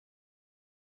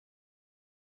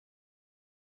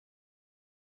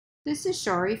This is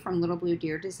Shari from Little Blue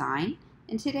Deer Design,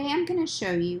 and today I'm going to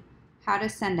show you how to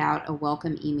send out a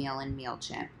welcome email in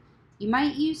Mailchimp. You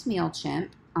might use Mailchimp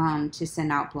to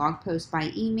send out blog posts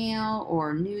by email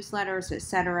or newsletters,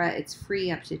 etc. It's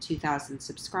free up to 2,000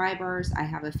 subscribers. I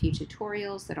have a few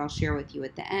tutorials that I'll share with you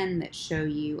at the end that show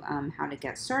you how to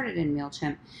get started in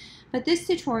Mailchimp. But this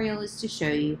tutorial is to show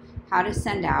you how to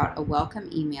send out a welcome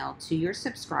email to your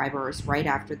subscribers right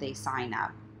after they sign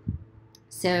up.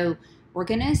 So we're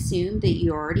going to assume that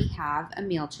you already have a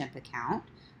Mailchimp account,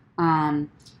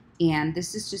 and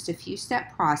this is just a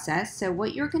few-step process. So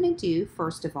what you're going to do,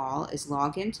 first of all, is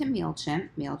log into Mailchimp,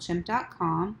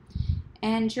 mailchimp.com,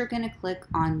 and you're going to click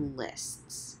on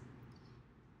Lists.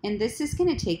 And this is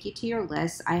going to take you to your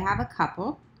list. I have a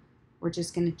couple. We're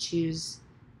just going to choose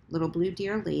Little Blue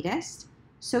Deer Latest.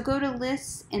 So go to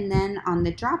Lists, and then on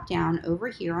the drop-down over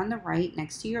here on the right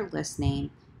next to your list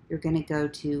name, you're going to go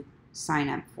to Sign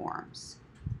Up Forms.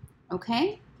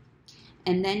 Okay?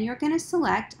 And then you're going to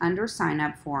select under Sign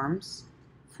Up Forms,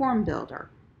 Form Builder.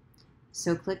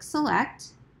 So click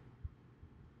Select.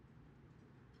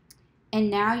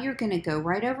 And now you're going to go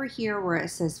right over here where it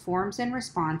says Forms and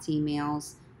Response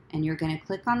Emails, and you're going to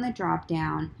click on the drop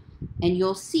down, and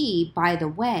you'll see, by the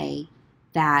way,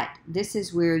 that this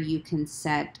is where you can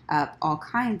set up all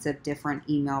kinds of different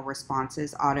email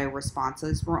responses, auto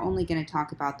responses. We're only going to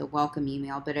talk about the welcome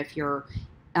email, but if you're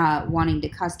wanting to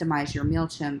customize your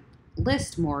Mailchimp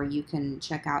list more, you can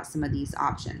check out some of these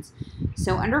options.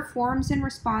 So under Forms and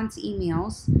Response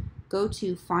Emails, go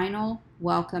to Final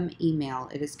Welcome Email.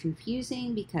 It is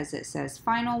confusing because it says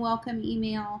Final Welcome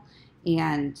Email,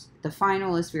 and the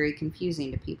final is very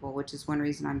confusing to people, which is one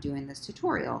reason I'm doing this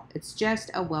tutorial. It's just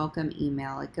a welcome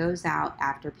email. It goes out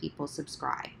after people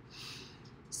subscribe.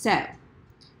 So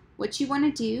what you want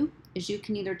to do is you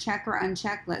can either check or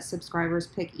uncheck, let subscribers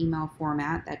pick email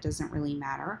format. That doesn't really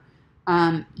matter.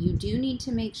 You do need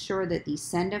to make sure that the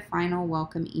Send a Final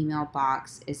Welcome Email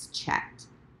box is checked.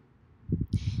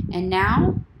 And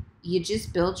now you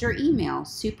just build your email.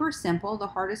 Super simple. The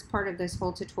hardest part of this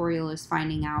whole tutorial is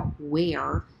finding out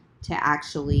where to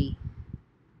actually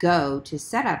go to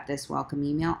set up this welcome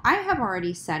email. I have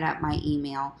already set up my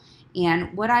email,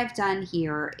 and what I've done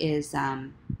here is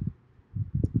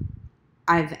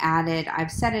I've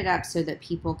set it up so that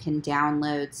people can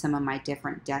download some of my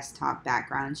different desktop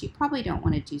backgrounds. You probably don't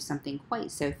want to do something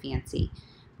quite so fancy,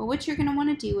 but what you're going to want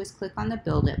to do is click on the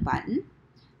Build It button.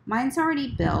 Mine's already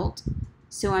built,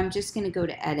 so I'm just going to go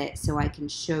to Edit so I can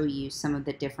show you some of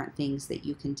the different things that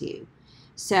you can do.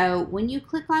 So when you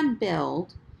click on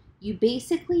Build, you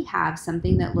basically have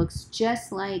something that looks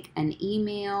just like an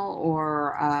email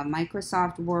or a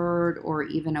Microsoft Word or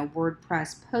even a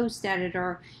WordPress post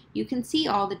editor. You can see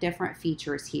all the different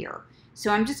features here.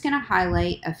 So I'm just going to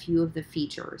highlight a few of the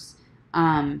features.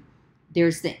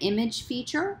 There's the image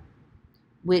feature,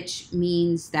 which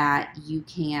means that you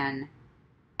can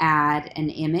add an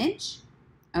image.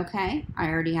 Okay, I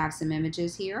already have some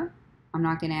images here. I'm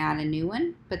not going to add a new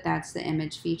one, but that's the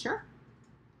image feature.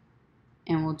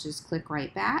 And we'll just click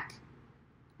right back.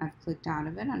 I've clicked out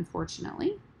of it,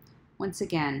 unfortunately. Once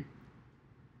again,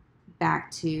 back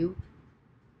to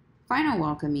Final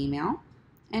Welcome Email,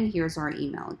 and here's our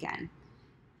email again.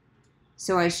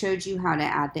 So I showed you how to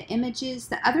add the images.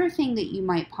 The other thing that you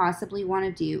might possibly want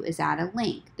to do is add a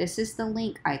link. This is the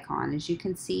link icon. As you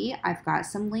can see, I've got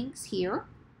some links here.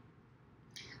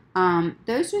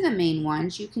 Those are the main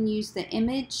ones. You can use the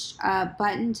image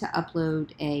button to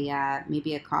upload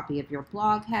maybe a copy of your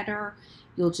blog header.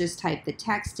 You'll just type the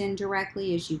text in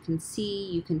directly. As you can see,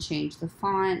 you can change the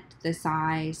font, the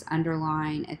size,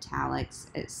 underline, italics,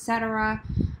 etc.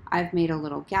 I've made a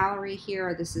little gallery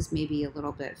here. This is maybe a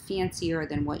little bit fancier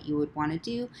than what you would want to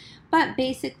do, but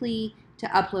basically to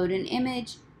upload an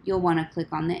image, you'll want to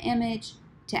click on the image.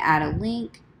 To add a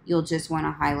link, you'll just want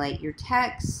to highlight your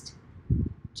text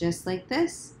just like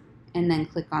this, and then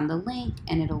click on the link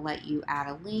and it'll let you add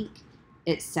a link,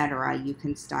 etc. You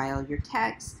can style your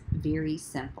text. Very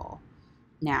simple.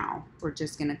 Now we're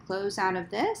just going to close out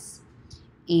of this,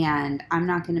 and I'm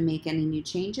not going to make any new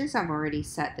changes. I've already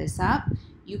set this up.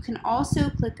 You can also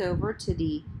click over to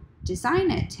the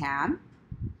Design It tab,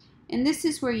 and this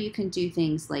is where you can do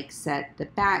things like set the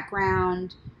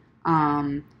background.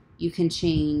 You can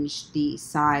change the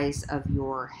size of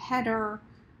your header,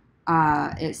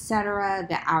 etc.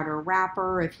 The outer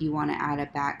wrapper, if you want to add a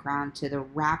background to the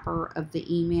wrapper of the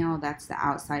email, that's the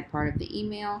outside part of the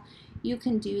email, you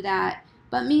can do that.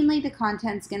 But mainly the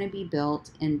content's going to be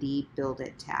built in the Build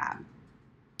It tab.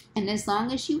 And as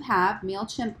long as you have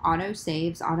Mailchimp auto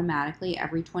saves automatically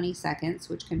every 20 seconds,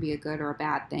 which can be a good or a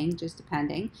bad thing, just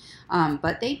depending,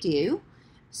 but they do.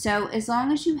 So as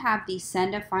long as you have the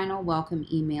send a final welcome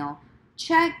email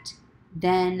checked,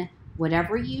 then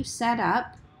whatever you set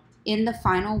up in the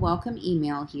final welcome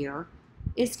email here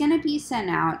is going to be sent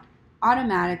out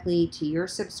automatically to your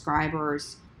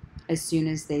subscribers as soon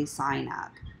as they sign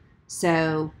up.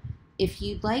 So if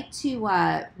you'd like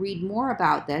to read more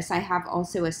about this, I have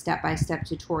also a step-by-step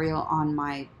tutorial on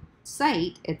my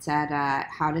site. It's at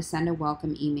how to send a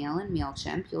welcome email in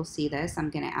Mailchimp. You'll see this. I'm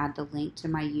going to add the link to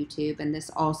my YouTube, and this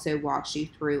also walks you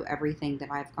through everything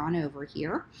that I've gone over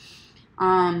here.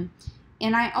 And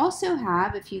I also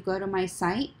have, if you go to my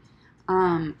site,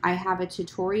 I have a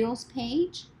tutorials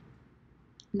page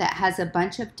that has a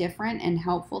bunch of different and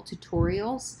helpful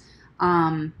tutorials.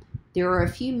 There are a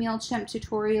few Mailchimp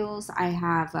tutorials. I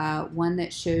have one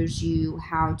that shows you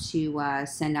how to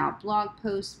send out blog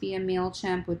posts via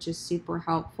Mailchimp, which is super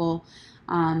helpful.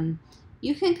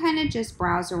 You can kind of just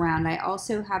browse around. I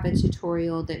also have a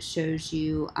tutorial that shows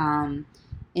you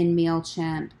in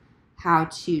Mailchimp how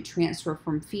to transfer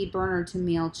from FeedBurner to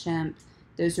Mailchimp.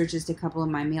 Those are just a couple of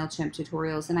my Mailchimp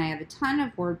tutorials, and I have a ton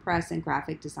of WordPress and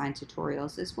graphic design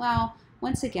tutorials as well,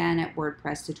 once again at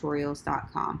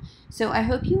wordpresstutorials.com. So I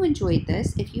hope you enjoyed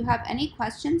this. If you have any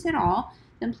questions at all,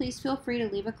 then please feel free to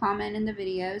leave a comment in the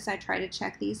videos. I try to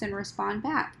check these and respond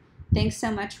back. Thanks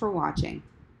so much for watching.